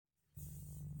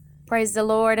Praise the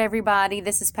Lord, everybody.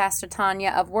 This is Pastor Tanya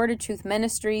of Word of Truth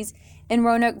Ministries in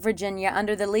Roanoke, Virginia,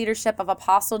 under the leadership of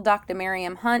Apostle Dr.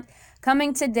 Miriam Hunt,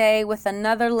 coming today with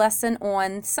another lesson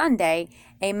on Sunday.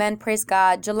 Amen. Praise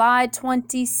God. July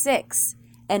 26th.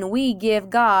 And we give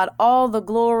God all the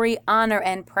glory, honor,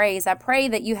 and praise. I pray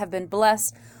that you have been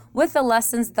blessed with the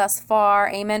lessons thus far.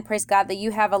 Amen. Praise God, that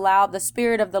you have allowed the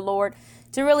Spirit of the Lord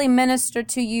to really minister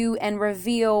to you and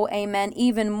reveal, amen,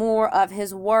 even more of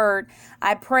His Word.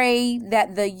 I pray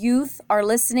that the youth are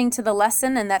listening to the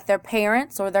lesson and that their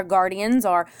parents or their guardians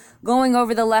are going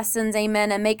over the lessons,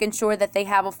 amen, and making sure that they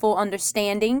have a full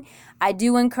understanding. I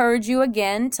do encourage you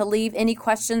again to leave any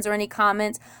questions or any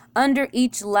comments under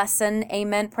each lesson,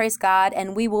 amen, praise God,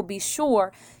 and we will be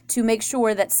sure to make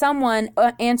sure that someone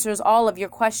answers all of your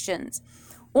questions.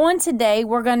 On today,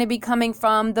 we're going to be coming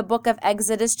from the book of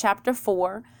Exodus chapter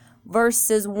 4,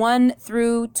 verses 1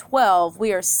 through 12.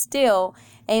 We are still,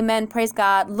 amen, praise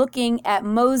God, looking at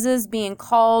Moses being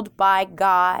called by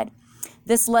God.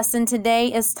 This lesson today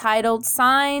is titled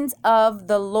Signs of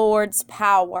the Lord's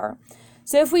Power.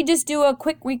 So if we just do a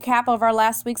quick recap of our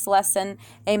last week's lesson,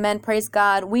 amen, praise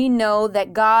God, we know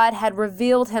that God had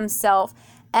revealed Himself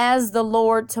as the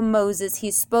Lord to Moses.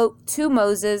 He spoke to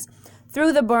Moses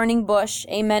through the burning bush,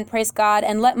 amen, praise God,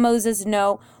 and let Moses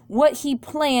know what He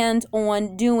planned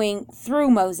on doing through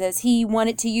Moses. He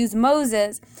wanted to use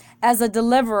Moses as a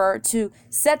deliverer to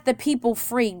set the people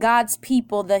free, God's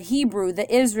people, the Hebrew,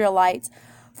 the Israelites,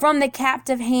 from the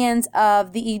captive hands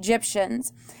of the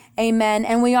Egyptians, amen.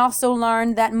 And we also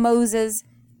learned that Moses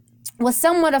was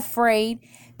somewhat afraid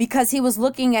because he was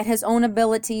looking at his own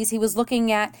abilities. He was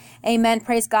looking at, amen,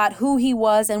 praise God, who he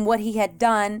was and what he had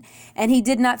done. And he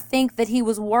did not think that he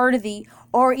was worthy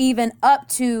or even up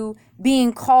to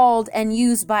being called and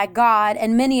used by God.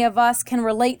 And many of us can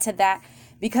relate to that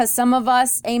because some of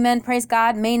us, amen, praise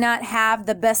God, may not have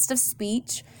the best of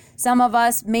speech. Some of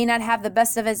us may not have the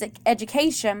best of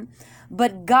education,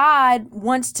 but God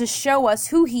wants to show us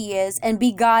who He is and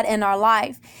be God in our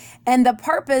life. And the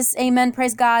purpose, amen,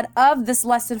 praise God, of this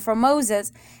lesson for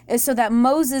Moses is so that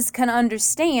Moses can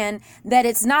understand that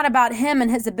it's not about him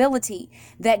and his ability,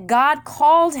 that God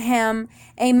called him,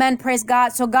 amen, praise God.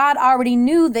 So God already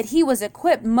knew that he was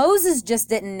equipped. Moses just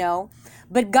didn't know,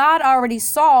 but God already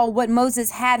saw what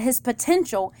Moses had, his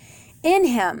potential in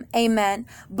him, amen.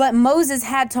 But Moses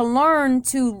had to learn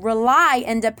to rely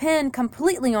and depend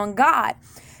completely on God.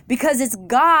 Because it's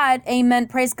God, amen,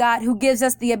 praise God, who gives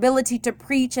us the ability to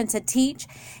preach and to teach.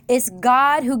 It's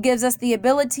God who gives us the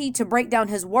ability to break down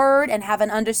His Word and have an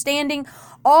understanding.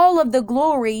 All of the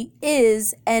glory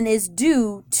is and is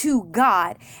due to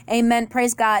God. Amen,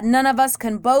 praise God. None of us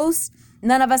can boast.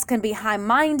 None of us can be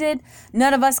high-minded.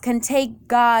 None of us can take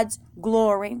God's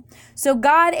glory. So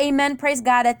God, amen, praise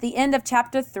God, at the end of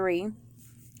chapter 3,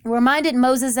 reminded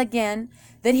Moses again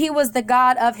that He was the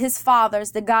God of his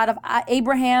fathers, the God of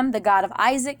Abraham, the God of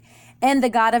Isaac, and the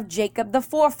God of Jacob, the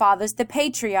forefathers, the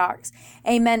patriarchs.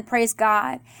 Amen. Praise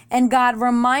God. And God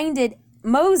reminded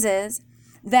Moses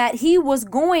that He was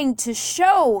going to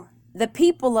show the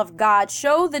people of God,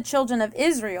 show the children of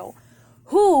Israel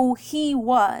who He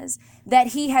was, that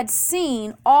He had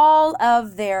seen all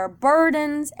of their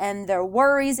burdens and their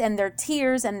worries and their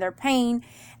tears and their pain,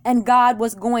 and God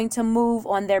was going to move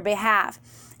on their behalf.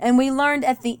 And we learned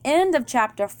at the end of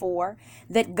chapter 4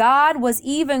 that God was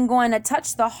even going to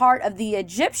touch the heart of the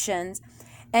Egyptians,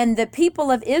 and the people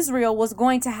of Israel was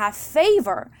going to have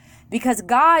favor because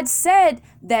God said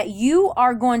that you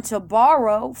are going to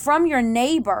borrow from your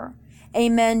neighbor,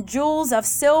 amen, jewels of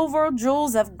silver,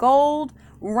 jewels of gold,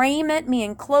 raiment,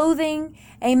 meaning clothing,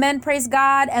 amen, praise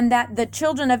God, and that the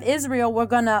children of Israel were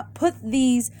going to put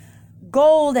these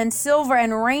gold and silver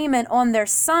and raiment on their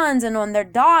sons and on their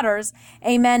daughters,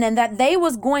 amen, and that they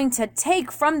was going to take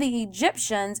from the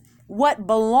Egyptians what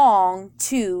belonged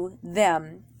to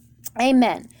them.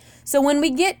 Amen. So when we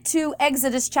get to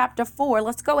Exodus chapter 4,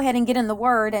 let's go ahead and get in the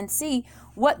Word and see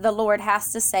what the Lord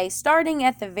has to say, starting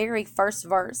at the very first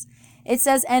verse. It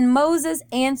says, "And Moses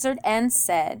answered and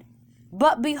said,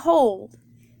 But behold,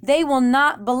 they will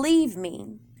not believe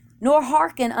me, nor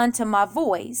hearken unto my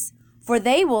voice, for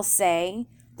they will say,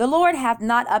 The Lord hath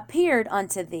not appeared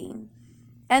unto thee.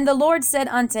 And the Lord said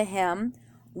unto him,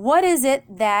 What is it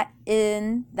that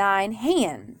in thine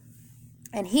hand?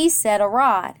 And he said, A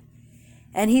rod.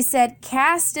 And he said,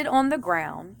 Cast it on the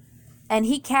ground. And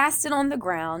he cast it on the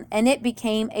ground, and it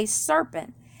became a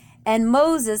serpent. And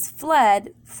Moses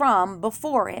fled from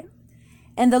before it.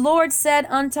 And the Lord said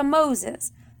unto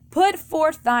Moses, Put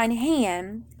forth thine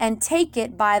hand, and take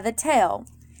it by the tail.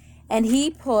 And he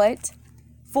put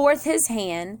forth his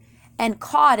hand, and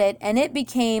caught it, and it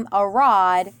became a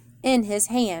rod in his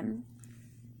hand.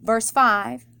 Verse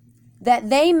 5, that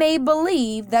they may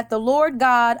believe that the Lord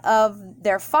God of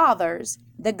their fathers,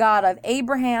 the God of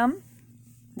Abraham,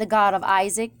 the God of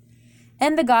Isaac,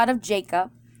 and the God of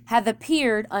Jacob, hath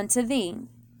appeared unto thee.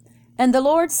 And the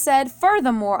Lord said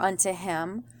furthermore unto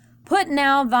him, put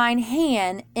now thine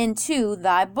hand into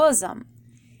thy bosom.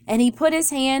 And he put his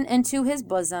hand into his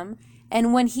bosom,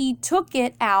 and when he took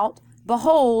it out,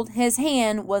 behold, his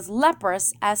hand was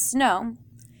leprous as snow.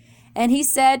 And he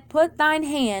said, put thine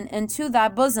hand into thy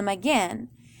bosom again.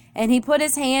 And he put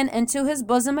his hand into his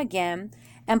bosom again,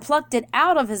 and plucked it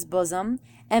out of his bosom,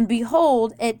 and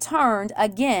behold, it turned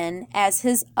again as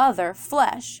his other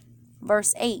flesh.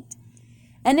 Verse 8,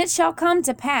 and it shall come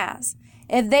to pass,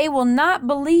 if they will not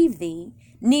believe thee,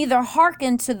 neither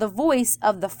hearken to the voice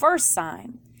of the first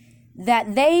sign,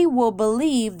 that they will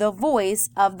believe the voice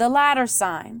of the latter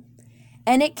sign.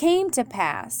 And it came to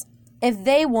pass, if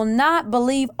they will not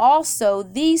believe also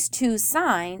these two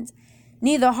signs,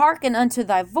 neither hearken unto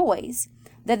thy voice,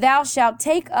 that thou shalt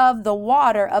take of the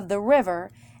water of the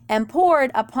river, and pour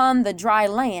it upon the dry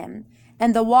land,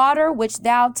 and the water which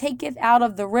thou takest out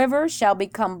of the river shall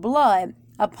become blood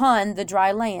upon the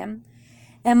dry land.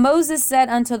 And Moses said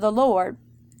unto the Lord,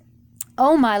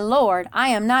 O my Lord, I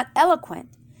am not eloquent,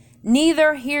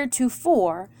 neither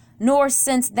heretofore, nor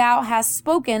since thou hast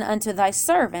spoken unto thy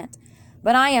servant,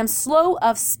 but I am slow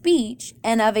of speech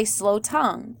and of a slow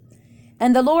tongue.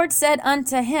 And the Lord said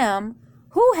unto him,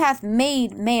 who hath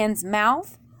made man's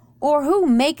mouth? Or who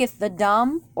maketh the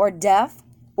dumb, or deaf,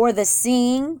 or the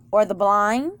seeing, or the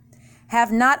blind?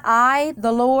 Have not I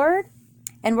the Lord?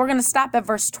 And we're going to stop at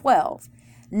verse 12.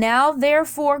 Now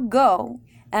therefore go,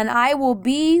 and I will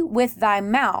be with thy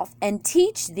mouth, and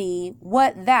teach thee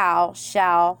what thou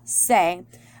shalt say.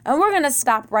 And we're going to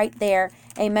stop right there.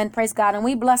 Amen. Praise God. And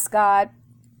we bless God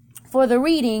for the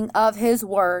reading of his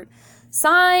word.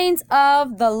 Signs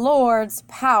of the Lord's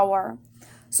power.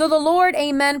 So the Lord,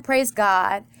 amen, praise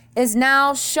God, is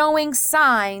now showing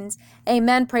signs,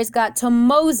 amen, praise God, to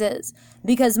Moses,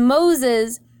 because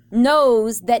Moses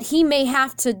knows that he may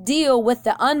have to deal with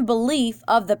the unbelief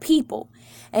of the people.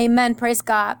 Amen, praise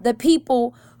God. The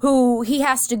people who he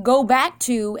has to go back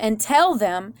to and tell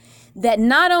them that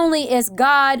not only is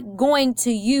God going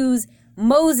to use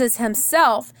Moses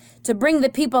himself to bring the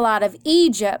people out of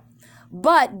Egypt,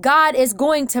 but God is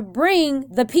going to bring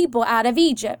the people out of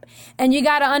Egypt. And you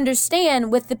got to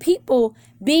understand, with the people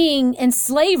being in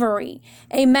slavery,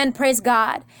 amen, praise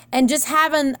God, and just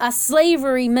having a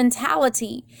slavery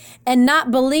mentality and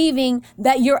not believing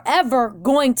that you're ever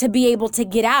going to be able to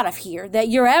get out of here, that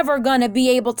you're ever going to be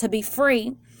able to be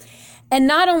free. And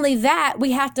not only that,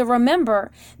 we have to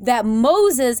remember that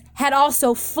Moses had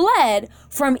also fled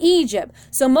from Egypt.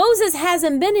 So Moses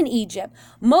hasn't been in Egypt.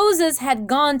 Moses had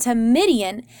gone to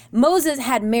Midian. Moses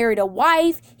had married a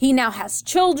wife. He now has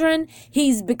children.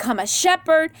 He's become a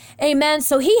shepherd. Amen.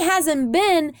 So he hasn't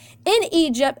been in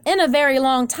Egypt in a very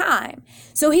long time.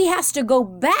 So he has to go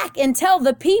back and tell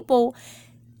the people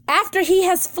after he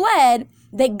has fled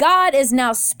that God is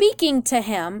now speaking to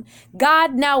him.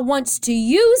 God now wants to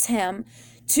use him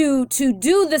to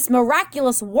do this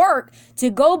miraculous work, to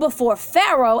go before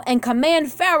Pharaoh and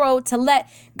command Pharaoh to let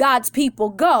God's people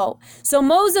go. So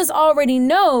Moses already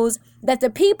knows that the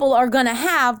people are going to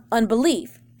have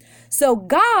unbelief. So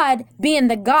God, being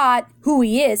the God who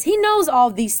he is, he knows all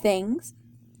these things.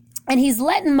 And he's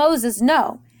letting Moses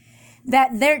know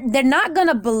that they're not going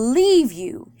to believe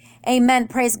you. Amen.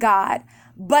 Praise God.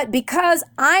 But because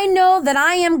I know that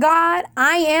I am God,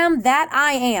 I am that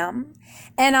I am.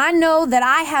 And I know that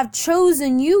I have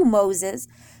chosen you, Moses,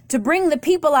 to bring the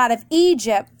people out of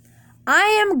Egypt. I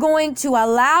am going to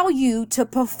allow you to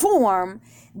perform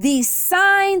these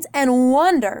signs and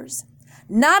wonders,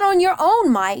 not on your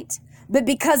own might, but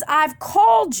because I've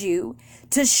called you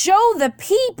to show the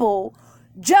people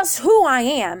just who I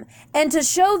am and to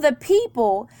show the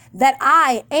people that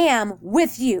I am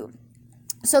with you.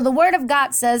 So the word of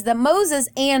God says that Moses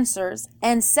answers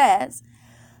and says,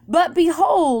 but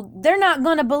behold, they're not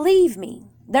going to believe me.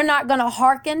 They're not going to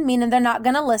hearken, meaning they're not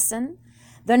going to listen.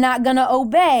 They're not going to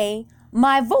obey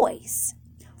my voice.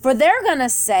 For they're going to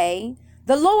say,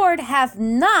 the Lord hath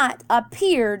not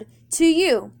appeared to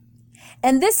you.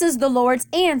 And this is the Lord's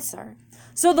answer.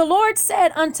 So the Lord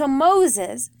said unto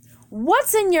Moses,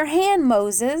 what's in your hand,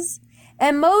 Moses?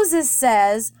 And Moses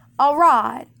says, a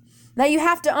rod. Now you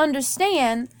have to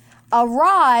understand, a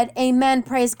rod, amen,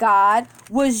 praise God,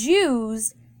 was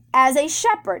used as a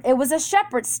shepherd. It was a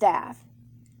shepherd's staff.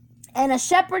 And a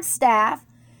shepherd's staff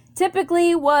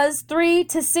typically was 3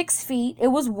 to 6 feet. It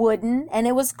was wooden and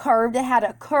it was curved. It had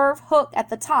a curved hook at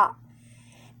the top.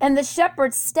 And the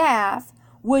shepherd's staff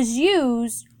was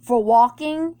used for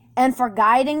walking and for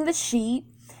guiding the sheep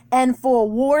and for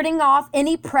warding off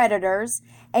any predators.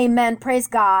 Amen. Praise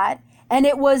God. And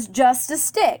it was just a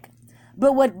stick.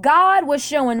 But what God was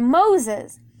showing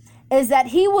Moses is that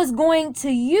he was going to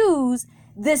use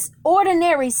this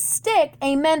ordinary stick,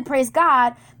 amen, praise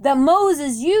God, that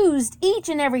Moses used each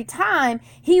and every time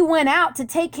he went out to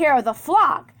take care of the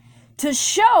flock, to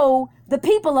show the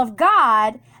people of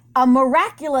God a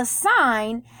miraculous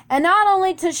sign, and not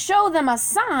only to show them a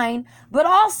sign, but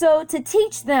also to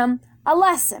teach them a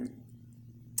lesson.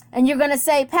 And you're going to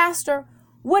say, Pastor,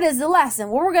 what is the lesson?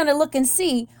 Well, we're going to look and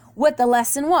see what the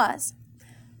lesson was.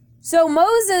 So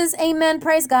Moses, amen,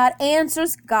 praise God,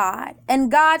 answers God.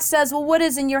 And God says, well, what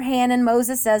is in your hand? And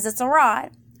Moses says, it's a rod.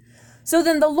 So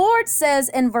then the Lord says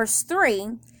in verse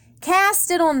 3, cast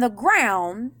it on the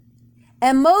ground.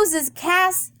 And Moses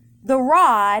casts the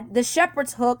rod, the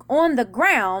shepherd's hook, on the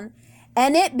ground,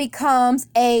 and it becomes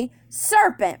a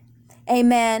serpent.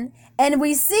 Amen. And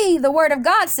we see the word of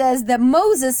God says that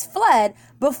Moses fled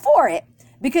before it,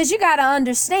 because you got to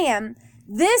understand,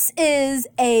 this is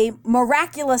a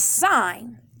miraculous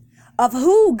sign of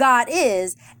who God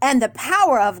is and the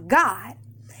power of God.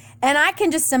 And I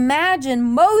can just imagine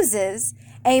Moses,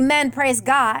 amen, praise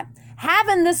God,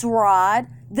 having this rod,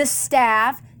 this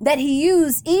staff that he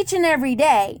used each and every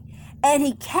day, and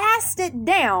he cast it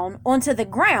down onto the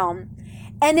ground,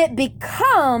 and it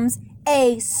becomes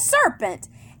a serpent.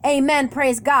 Amen,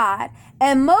 praise God.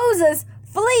 And Moses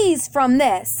flees from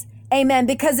this, amen,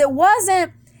 because it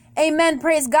wasn't, amen,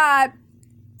 praise God,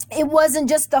 it wasn't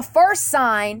just the first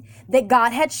sign that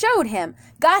God had showed him.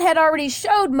 God had already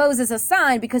showed Moses a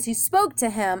sign because he spoke to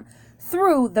him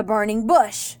through the burning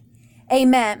bush.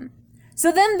 Amen.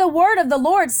 So then the word of the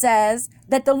Lord says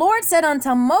that the Lord said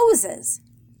unto Moses,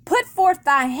 put forth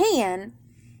thy hand,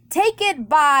 take it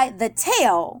by the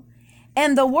tail.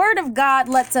 And the word of God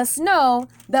lets us know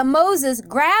that Moses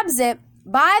grabs it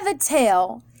by the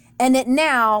tail, and it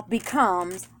now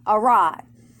becomes a rod.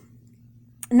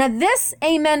 Now this,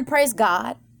 amen, praise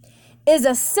God, is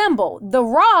a symbol. The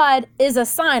rod is a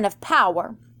sign of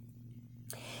power.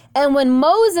 And when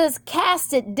Moses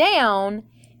cast it down,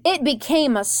 it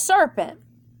became a serpent.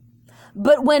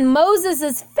 But when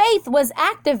Moses' faith was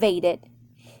activated,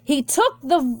 he took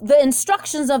the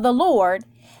instructions of the Lord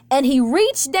and he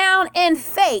reached down in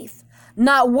faith,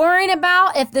 not worrying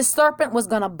about if the serpent was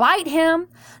going to bite him,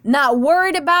 not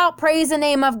worried about, praise the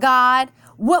name of God,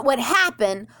 what would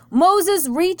happen. Moses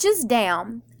reaches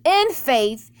down in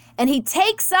faith and he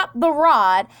takes up the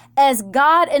rod as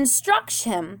God instructs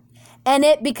him. And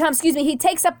it becomes, he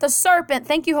takes up the serpent,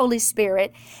 thank you, Holy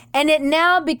Spirit, and it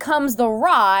now becomes the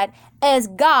rod as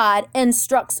God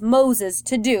instructs Moses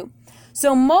to do.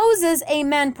 So Moses,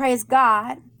 amen, praise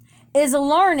God, is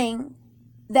learning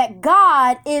that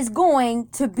God is going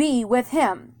to be with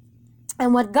him.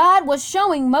 And what God was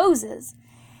showing Moses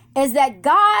is that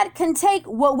God can take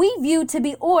what we view to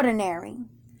be ordinary,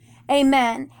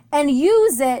 amen, and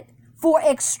use it for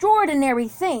extraordinary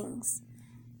things.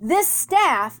 This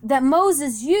staff that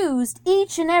Moses used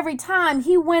each and every time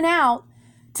he went out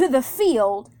to the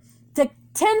field to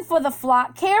tend for the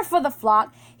flock, care for the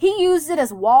flock, he used it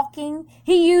as walking.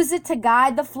 He used it to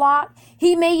guide the flock.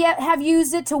 He may yet have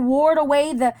used it to ward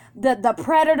away the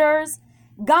predators.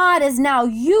 God is now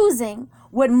using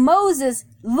what Moses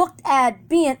looked at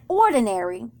being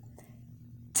ordinary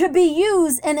to be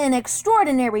used in an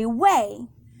extraordinary way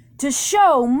to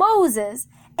show Moses,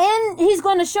 and he's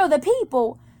going to show the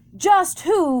people just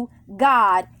who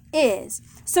God is.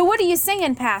 So what are you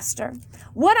saying, Pastor?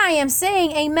 What I am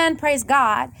saying, amen, praise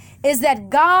God, is that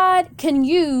God can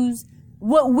use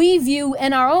what we view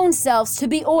in our own selves to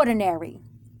be ordinary.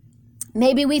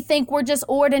 Maybe we think we're just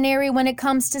ordinary when it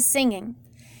comes to singing.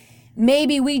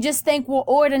 Maybe we just think we're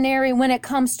ordinary when it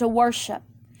comes to worship.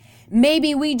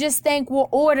 Maybe we just think we're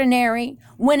ordinary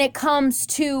when it comes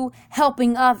to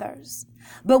helping others.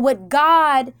 But what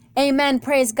God, amen,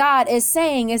 praise God, is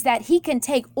saying is that he can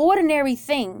take ordinary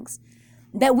things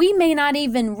that we may not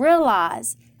even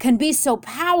realize can be so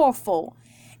powerful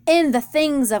in the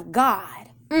things of God.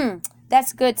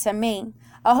 That's good to me.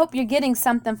 I hope you're getting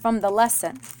something from the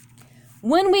lesson.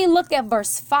 When we look at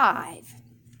verse 5,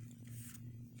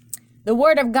 the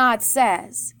word of God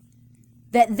says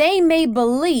that they may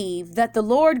believe that the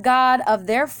Lord God of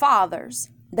their fathers,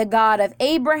 the God of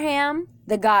Abraham,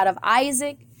 the God of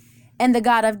Isaac, and the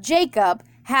God of Jacob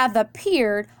have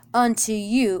appeared unto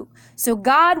you. So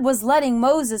God was letting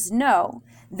Moses know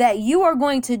that you are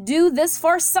going to do this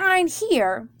first sign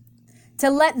here to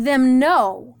let them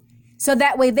know, so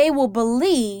that way they will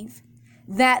believe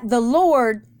that the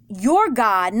Lord, your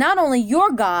God, not only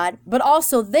your God, but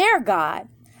also their God.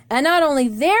 And not only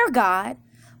their God,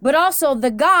 but also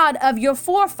the God of your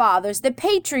forefathers, the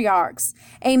patriarchs,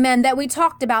 amen, that we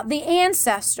talked about, the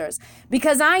ancestors.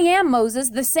 Because I am, Moses,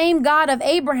 the same God of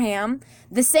Abraham,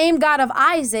 the same God of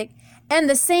Isaac, and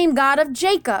the same God of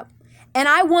Jacob. And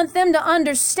I want them to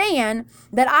understand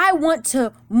that I want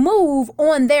to move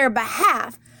on their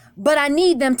behalf, but I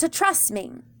need them to trust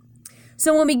me.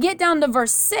 So when we get down to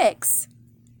verse 6,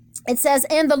 it says,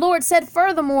 and the Lord said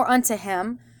furthermore unto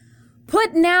him,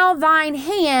 put now thine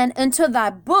hand into thy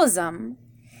bosom.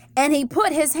 And he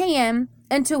put his hand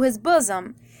into his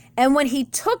bosom. And when he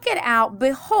took it out,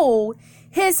 behold,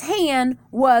 his hand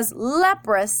was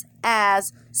leprous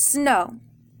as snow.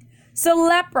 So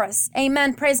leprous,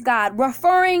 amen, praise God,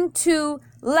 referring to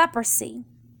leprosy.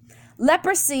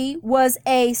 Leprosy was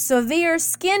a severe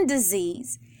skin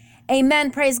disease,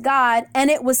 amen, praise God, and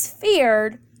it was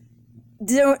feared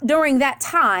during that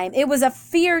time. It was a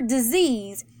feared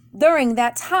disease during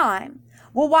that time.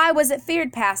 Well, why was it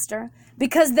feared, Pastor?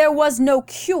 Because there was no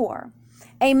cure.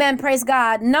 Amen, praise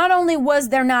God. Not only was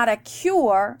there not a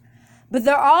cure, but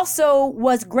there also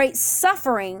was great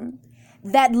suffering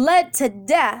that led to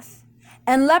death.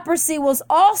 And leprosy was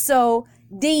also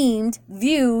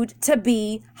viewed to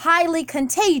be highly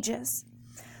contagious.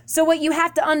 So what you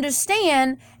have to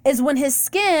understand is when his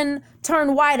skin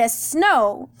turned white as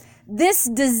snow, this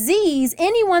disease,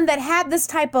 anyone that had this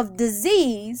type of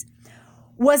disease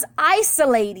was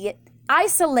isolated,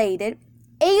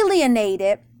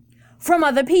 alienated from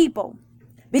other people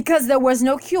because there was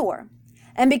no cure.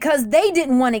 And because they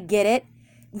didn't want to get it,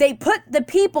 they put the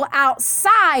people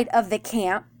outside of the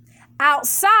camp,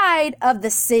 outside of the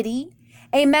city,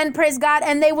 amen, praise God,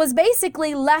 and they was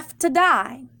basically left to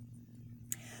die.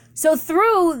 So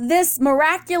through this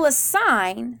miraculous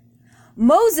sign,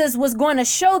 Moses was going to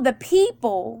show the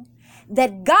people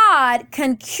that God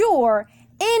can cure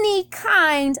any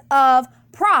kind of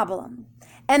problem,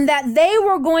 and that they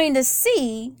were going to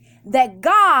see that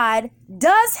God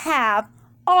does have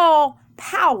all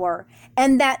power,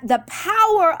 and that the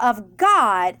power of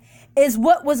God is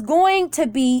what was going to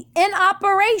be in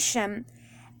operation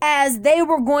as they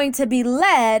were going to be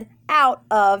led out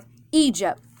of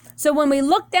Egypt. So when we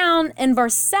look down in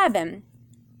verse 7,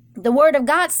 the word of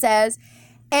God says,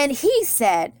 and he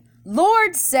said,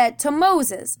 Lord said to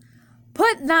Moses,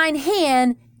 put thine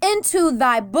hand into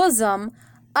thy bosom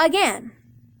again,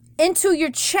 into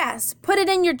your chest, put it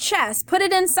in your chest, put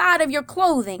it inside of your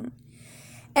clothing.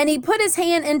 And he put his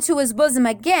hand into his bosom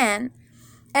again.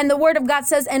 And the word of God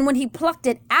says, and when he plucked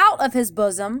it out of his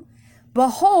bosom,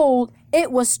 behold,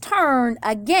 it was turned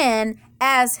again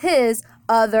as his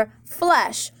other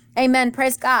flesh. Amen.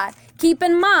 Praise God. Keep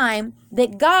in mind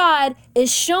that God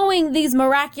is showing these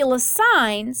miraculous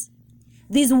signs,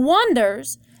 these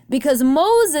wonders, because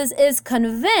Moses is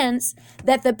convinced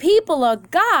that the people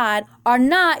of God are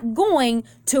not going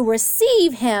to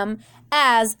receive him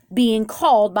as being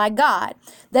called by God.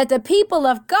 That the people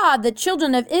of God, the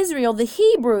children of Israel, the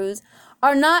Hebrews,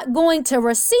 are not going to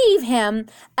receive him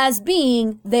as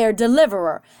being their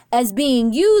deliverer, as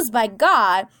being used by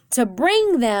God to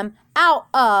bring them out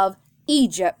of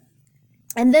Egypt.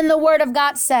 And then the word of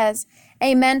God says,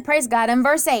 amen, praise God, in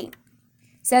verse 8,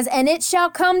 says, and it shall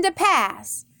come to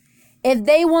pass, if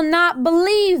they will not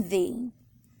believe thee,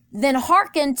 then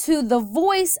hearken to the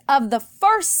voice of the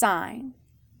first sign,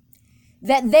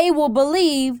 that they will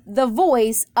believe the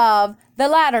voice of the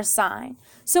latter sign.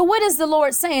 So what is the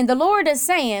Lord saying? The Lord is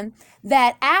saying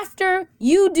that after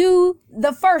you do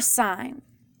the first sign,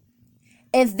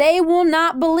 if they will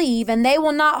not believe and they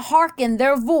will not hearken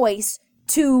their voice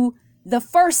to the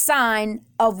first sign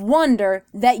of wonder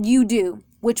that you do,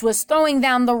 which was throwing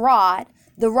down the rod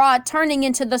turning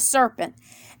into the serpent,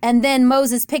 and then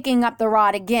Moses picking up the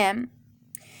rod again.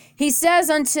 He says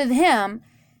unto him,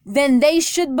 then they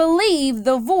should believe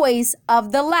the voice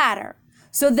of the latter.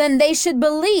 So then they should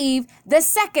believe the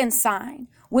second sign,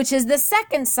 which is the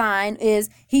second sign is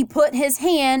he put his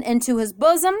hand into his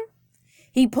bosom.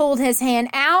 He pulled his hand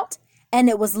out and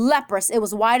it was leprous. It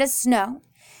was white as snow.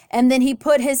 And then he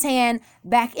put his hand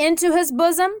back into his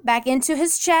bosom, back into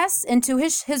his chest, into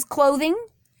his clothing.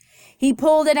 He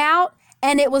pulled it out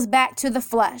and it was back to the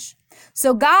flesh.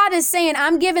 So God is saying,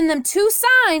 I'm giving them two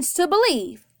signs to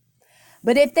believe.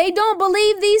 But if they don't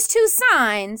believe these two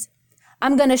signs,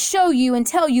 I'm going to show you and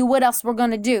tell you what else we're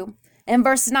going to do. In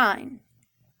verse 9,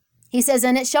 he says,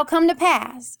 and it shall come to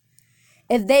pass,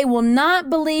 if they will not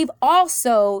believe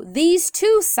also these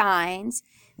two signs,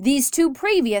 these two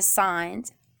previous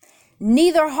signs,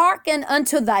 neither hearken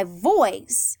unto thy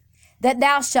voice, that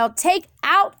thou shalt take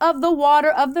out of the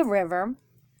water of the river,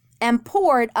 and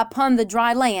pour it upon the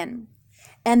dry land.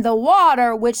 And the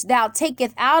water which thou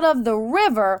takest out of the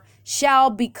river shall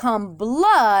become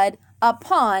blood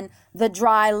upon the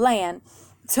dry land.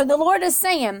 So the Lord is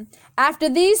saying, after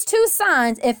these two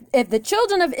signs, if the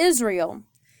children of Israel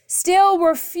still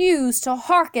refuse to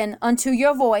hearken unto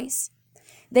your voice,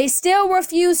 they still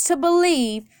refuse to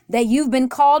believe that you've been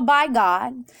called by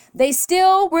God, they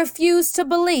still refuse to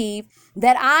believe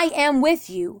that I am with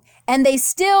you, and they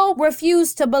still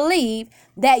refuse to believe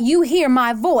that you hear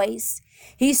my voice,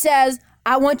 he says,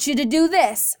 I want you to do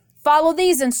this. Follow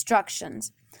these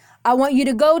instructions. I want you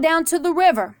to go down to the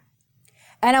river,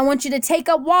 and I want you to take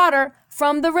up water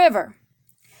from the river.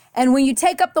 And when you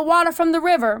take up the water from the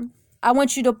river, I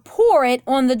want you to pour it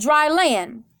on the dry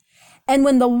land. And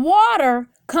when the water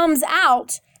comes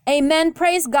out, amen,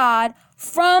 praise God,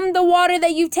 from the water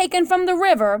that you've taken from the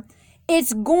river,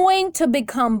 it's going to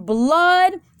become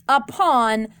blood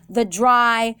upon the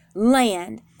dry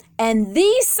land. And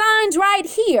these signs right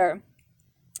here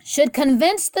should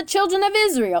convince the children of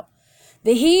Israel,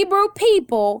 the Hebrew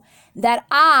people, that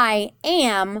I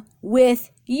am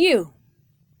with you.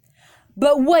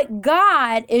 But what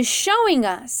God is showing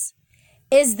us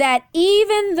is that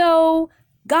even though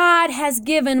God has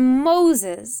given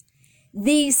Moses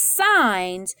these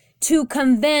signs to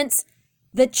convince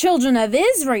the children of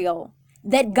Israel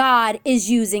that God is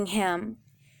using him,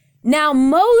 now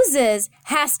Moses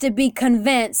has to be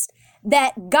convinced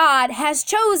that God has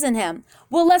chosen him.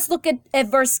 Well, let's look at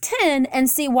verse 10 and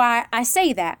see why I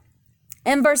say that.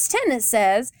 In verse 10 it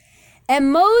says,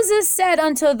 And Moses said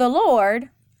unto the Lord,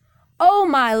 O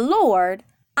my Lord,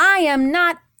 I am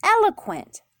not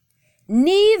eloquent,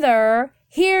 neither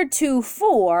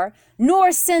heretofore,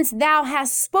 nor since thou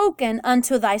hast spoken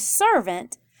unto thy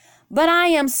servant, but I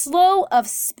am slow of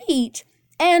speech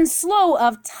and slow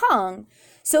of tongue.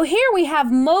 So here we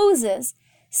have Moses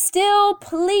still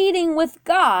pleading with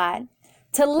God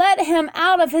to let him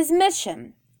out of his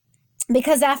mission.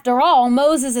 Because after all,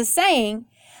 Moses is saying,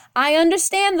 I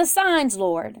understand the signs,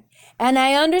 Lord, and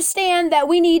I understand that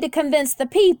we need to convince the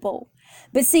people.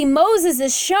 But see, Moses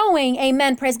is showing,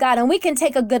 amen, praise God, and we can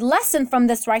take a good lesson from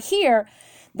this right here,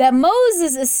 that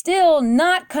Moses is still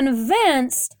not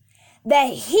convinced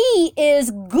that he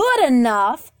is good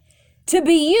enough to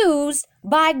be used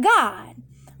by God.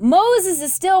 Moses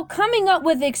is still coming up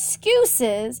with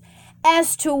excuses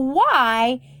as to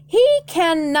why he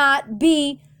cannot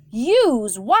be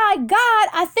used. Why, God,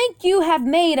 I think you have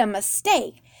made a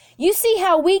mistake. You see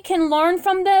how we can learn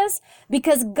from this?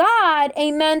 Because God,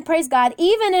 amen, praise God,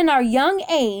 even in our young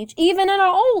age, even in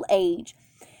our old age,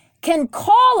 can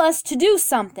call us to do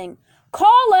something.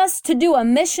 Call us to do a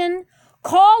mission.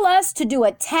 Call us to do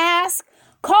a task.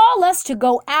 Call us to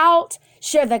go out,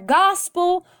 share the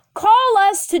gospel. Call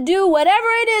us to do whatever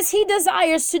it is he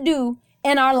desires to do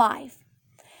in our life.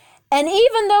 And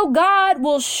even though God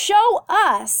will show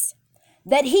us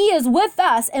that he is with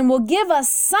us and will give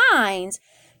us signs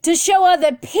to show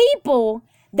other people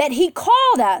that he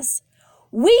called us,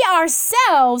 we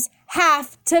ourselves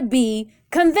have to be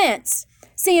convinced.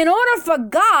 See, in order for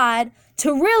God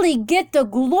to really get the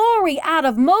glory out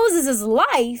of Moses'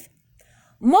 life,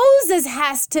 Moses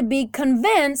has to be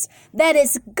convinced that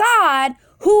it's God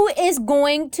who is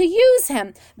going to use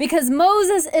him, because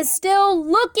Moses is still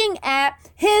looking at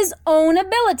his own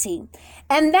ability.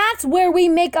 And that's where we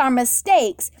make our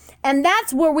mistakes. And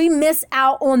that's where we miss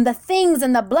out on the things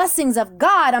and the blessings of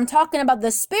God. I'm talking about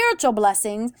the spiritual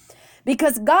blessings,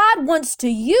 because God wants to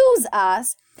use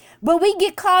us, but we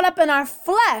get caught up in our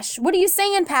flesh. What are you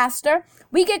saying, Pastor?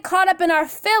 We get caught up in our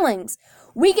feelings.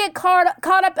 We get caught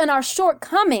up in our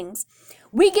shortcomings.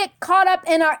 We get caught up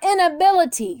in our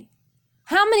inability.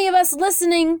 How many of us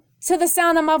listening to the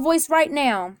sound of my voice right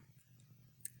now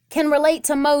can relate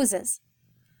to Moses?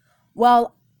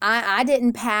 Well, I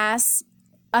didn't pass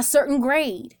a certain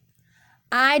grade.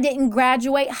 I didn't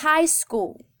graduate high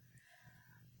school.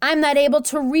 I'm not able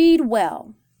to read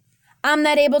well. I'm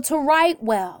not able to write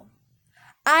well.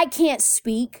 I can't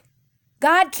speak.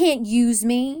 God can't use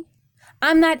me.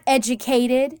 I'm not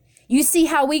educated. You see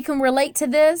how we can relate to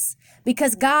this?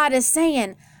 Because God is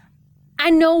saying, I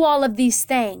know all of these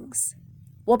things.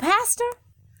 Well, Pastor,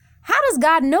 how does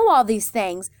God know all these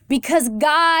things? Because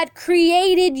God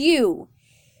created you.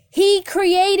 He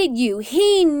created you.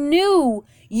 He knew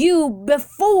you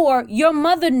before your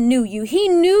mother knew you. He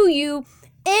knew you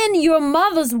in your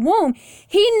mother's womb.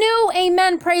 He knew,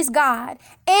 amen, praise God.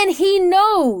 And he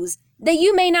knows that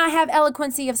you may not have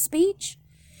eloquency of speech.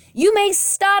 You may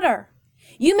stutter.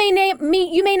 You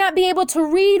may not be able to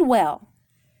read well.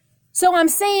 So I'm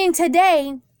saying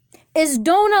today is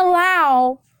don't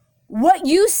allow what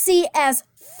you see as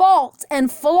faults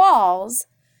and flaws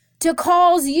to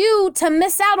cause you to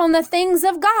miss out on the things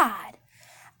of God.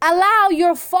 Allow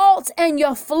your faults and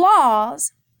your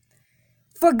flaws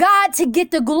for God to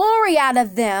get the glory out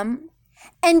of them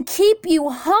and keep you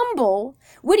humble.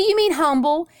 What do you mean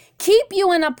humble? Keep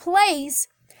you in a place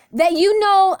that you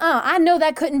know, I know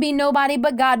that couldn't be nobody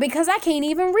but God because I can't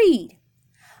even read.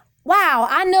 Wow,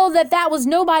 I know that was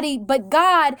nobody but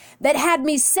God that had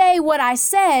me say what I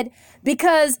said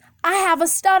because I have a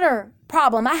stutter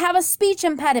problem. I have a speech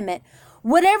impediment.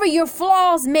 Whatever your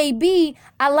flaws may be,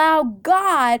 allow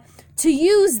God to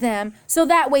use them so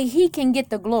that way He can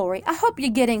get the glory. I hope you're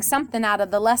getting something out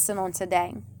of the lesson on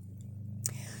today.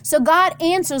 So God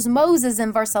answers Moses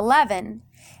in verse 11,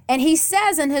 and He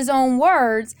says in His own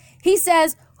words, He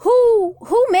says,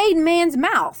 who made man's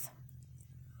mouth?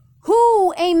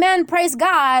 Who, amen, praise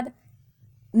God,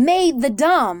 made the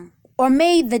dumb or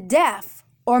made the deaf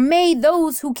or made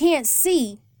those who can't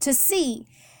see to see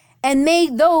and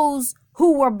made those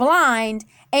who were blind,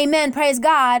 amen, praise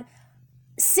God,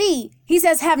 see? He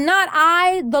says, have not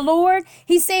I the Lord?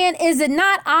 He's saying, is it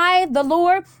not I the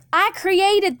Lord? I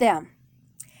created them.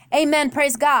 Amen,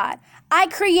 praise God. I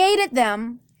created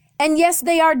them, and yes,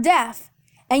 they are deaf,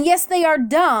 and yes, they are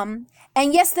dumb,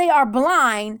 and yes, they are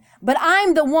blind, but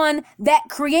I'm the one that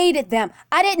created them.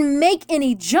 I didn't make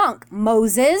any junk,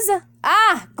 Moses.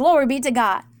 Glory be to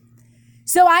God.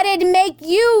 So I didn't make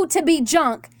you to be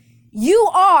junk. You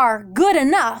are good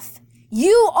enough.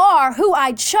 You are who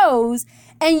I chose,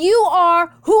 and you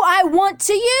are who I want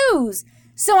to use.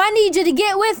 So I need you to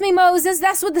get with me, Moses.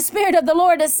 That's what the Spirit of the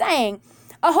Lord is saying.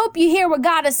 I hope you hear what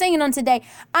God is saying on today.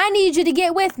 I need you to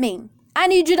get with me. I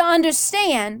need you to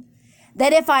understand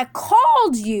that if I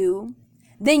called you,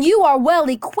 then you are well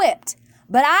equipped.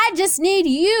 But I just need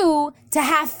you to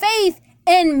have faith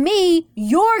in me,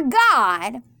 your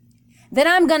God, that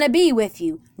I'm going to be with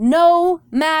you no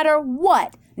matter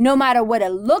what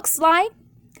it looks like,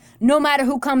 no matter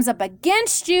who comes up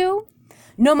against you,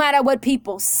 no matter what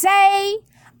people say.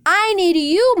 I need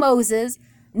you, Moses,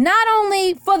 not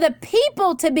only for the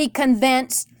people to be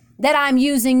convinced that I'm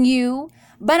using you,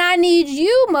 but I need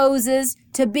you, Moses,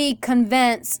 to be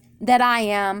convinced that I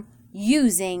am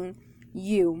using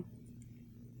you.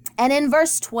 And in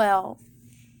verse 12,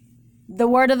 the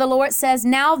word of the Lord says,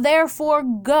 now therefore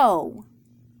go.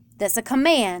 That's a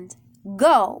command.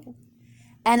 Go.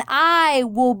 And I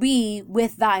will be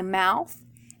with thy mouth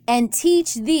and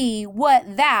teach thee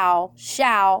what thou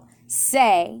shalt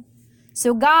say.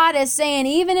 So God is saying,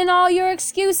 even in all your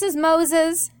excuses,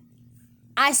 Moses,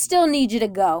 I still need you to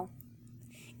go.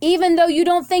 Even though you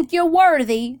don't think you're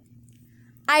worthy,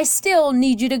 I still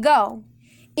need you to go.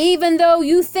 Even though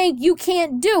you think you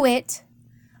can't do it,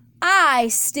 God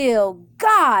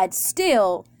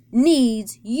still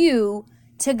needs you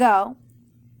to go.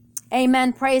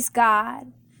 Amen. Praise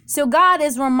God. So God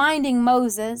is reminding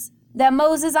Moses that,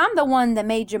 Moses, I'm the one that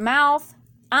made your mouth.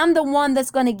 I'm the one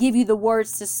that's going to give you the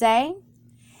words to say.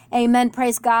 Amen.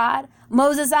 Praise God.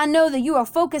 Moses, I know that you are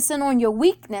focusing on your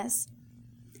weakness,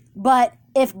 but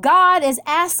if God is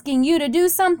asking you to do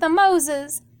something,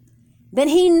 Moses, then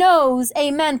He knows,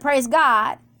 amen, praise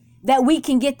God, that we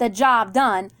can get the job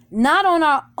done, not on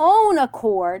our own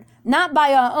accord, not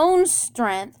by our own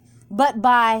strength, but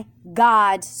by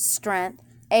God's strength.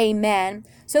 Amen.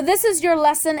 So this is your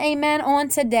lesson, amen, on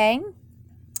today.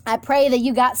 I pray that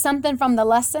you got something from the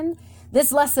lesson.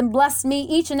 This lesson blessed me.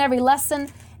 Each and every lesson,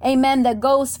 amen, that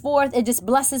goes forth, it just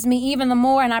blesses me even the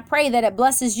more, and I pray that it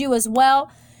blesses you as well.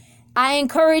 I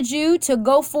encourage you to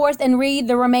go forth and read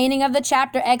the remaining of the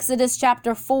chapter, Exodus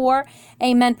chapter 4.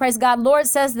 Amen. Praise God. Lord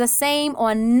says the same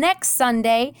on next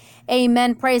Sunday.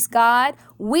 Amen. Praise God.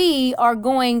 We are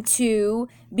going to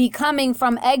be coming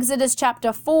from Exodus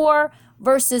chapter 4,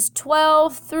 verses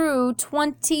 12 through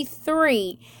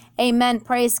 23. Amen.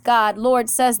 Praise God. Lord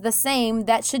says the same.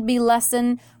 That should be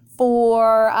lesson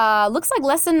for, looks like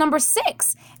lesson number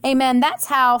 6. Amen. That's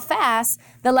how fast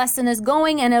the lesson is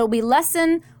going, and it'll be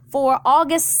lesson for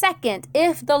August 2nd,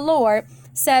 if the Lord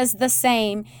says the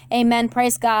same. Amen.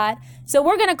 Praise God. So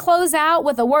we're going to close out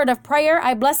with a word of prayer.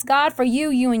 I bless God for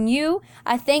you and you.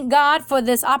 I thank God for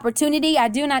this opportunity. I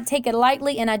do not take it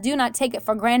lightly, and I do not take it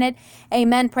for granted.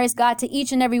 Amen. Praise God to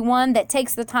each and every one that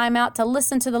takes the time out to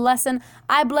listen to the lesson.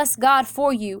 I bless God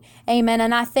for you. Amen.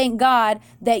 And I thank God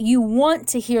that you want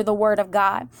to hear the word of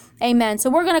God. Amen. So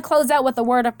we're going to close out with a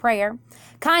word of prayer.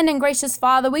 Kind and gracious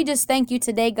Father, we just thank you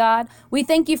today, God. We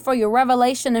thank you for your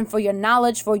revelation and for your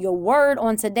knowledge, for your word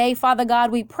on today, Father God.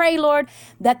 We pray, Lord,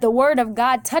 that the word of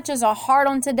God touches our heart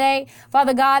on today,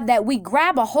 Father God, that we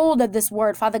grab a hold of this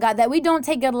word, Father God, that we don't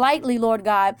take it lightly, Lord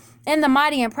God, in the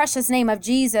mighty and precious name of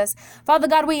Jesus. Father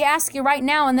God, we ask you right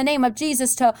now in the name of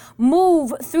Jesus to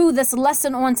move through this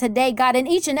lesson on today, God, in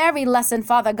each and every lesson,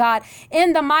 Father God,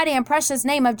 in the mighty and precious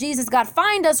name of Jesus, God.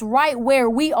 Find us right where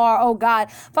we are, oh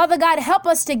God. Father God, help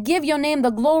us to give your name the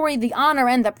glory, the honor,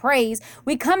 and the praise.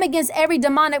 We come against every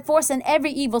demonic force and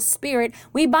every evil spirit.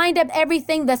 We bind up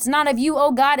everything that's not of you,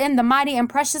 oh God, in the mighty and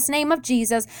precious name of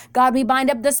Jesus. God, we bind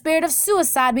up the spirit of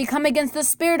suicide. We come against the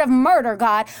spirit of murder,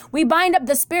 God. We bind up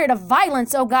the spirit of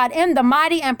violence, oh God, in the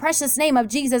mighty and precious name of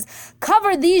Jesus.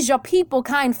 Cover these your people,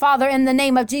 kind Father, in the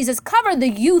name of Jesus. Cover the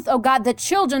youth, oh God, the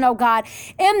children, oh God,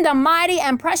 in the mighty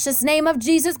and precious name of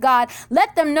Jesus, God.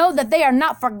 Let them know that they are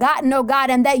not forgotten, oh God,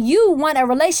 and that you want a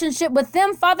relationship with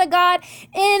them, Father God,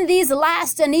 in these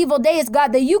last and evil days,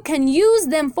 God, that you can use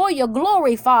them for your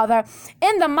glory, Father,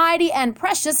 in the mighty and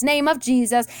precious name of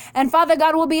Jesus. And Father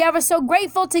God, we'll be ever so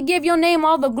grateful to give your name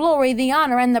all the glory, the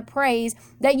honor, and the praise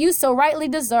that you so rightly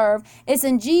deserve. It's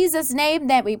in Jesus' name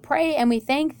that we pray and we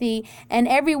thank thee. And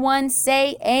everyone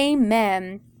say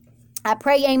amen. I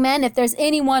pray amen. If there's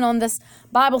anyone on this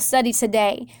Bible study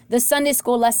today, the Sunday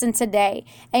school lesson today,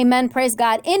 amen, praise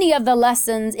God, any of the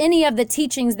lessons, any of the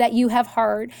teachings that you have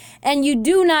heard, and you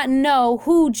do not know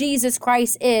who Jesus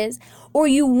Christ is, or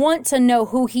you want to know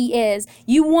who he is,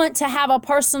 you want to have a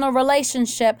personal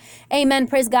relationship, amen,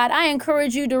 praise God, I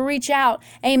encourage you to reach out,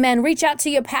 amen, reach out to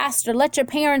your pastor, let your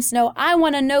parents know, I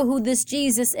want to know who this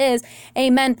Jesus is,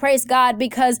 amen, praise God,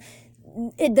 because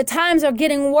the times are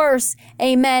getting worse,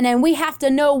 amen, and we have to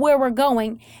know where we're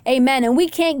going, amen, and we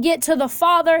can't get to the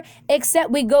Father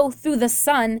except we go through the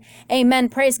Son, amen,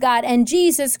 praise God, and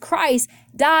Jesus Christ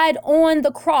died on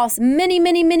the cross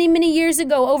many years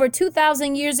ago, over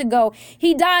 2,000 years ago.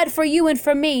 He died for you and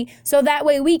for me, so that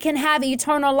way we can have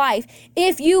eternal life.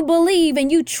 If you believe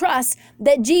and you trust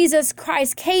that Jesus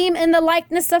Christ came in the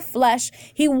likeness of flesh,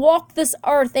 he walked this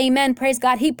earth, amen, praise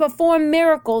God. He performed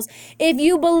miracles. If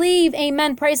you believe,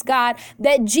 amen, praise God,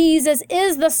 that Jesus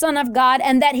is the Son of God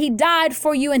and that he died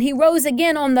for you and he rose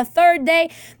again on the third day,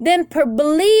 then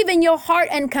believe in your heart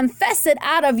and confess it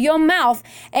out of your mouth,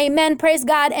 amen, praise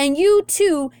God, and you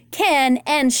too can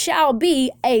and shall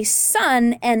be a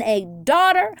son and a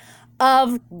daughter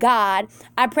of God.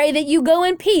 I pray that you go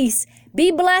in peace.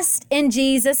 Be blessed in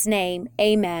Jesus' name.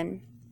 Amen.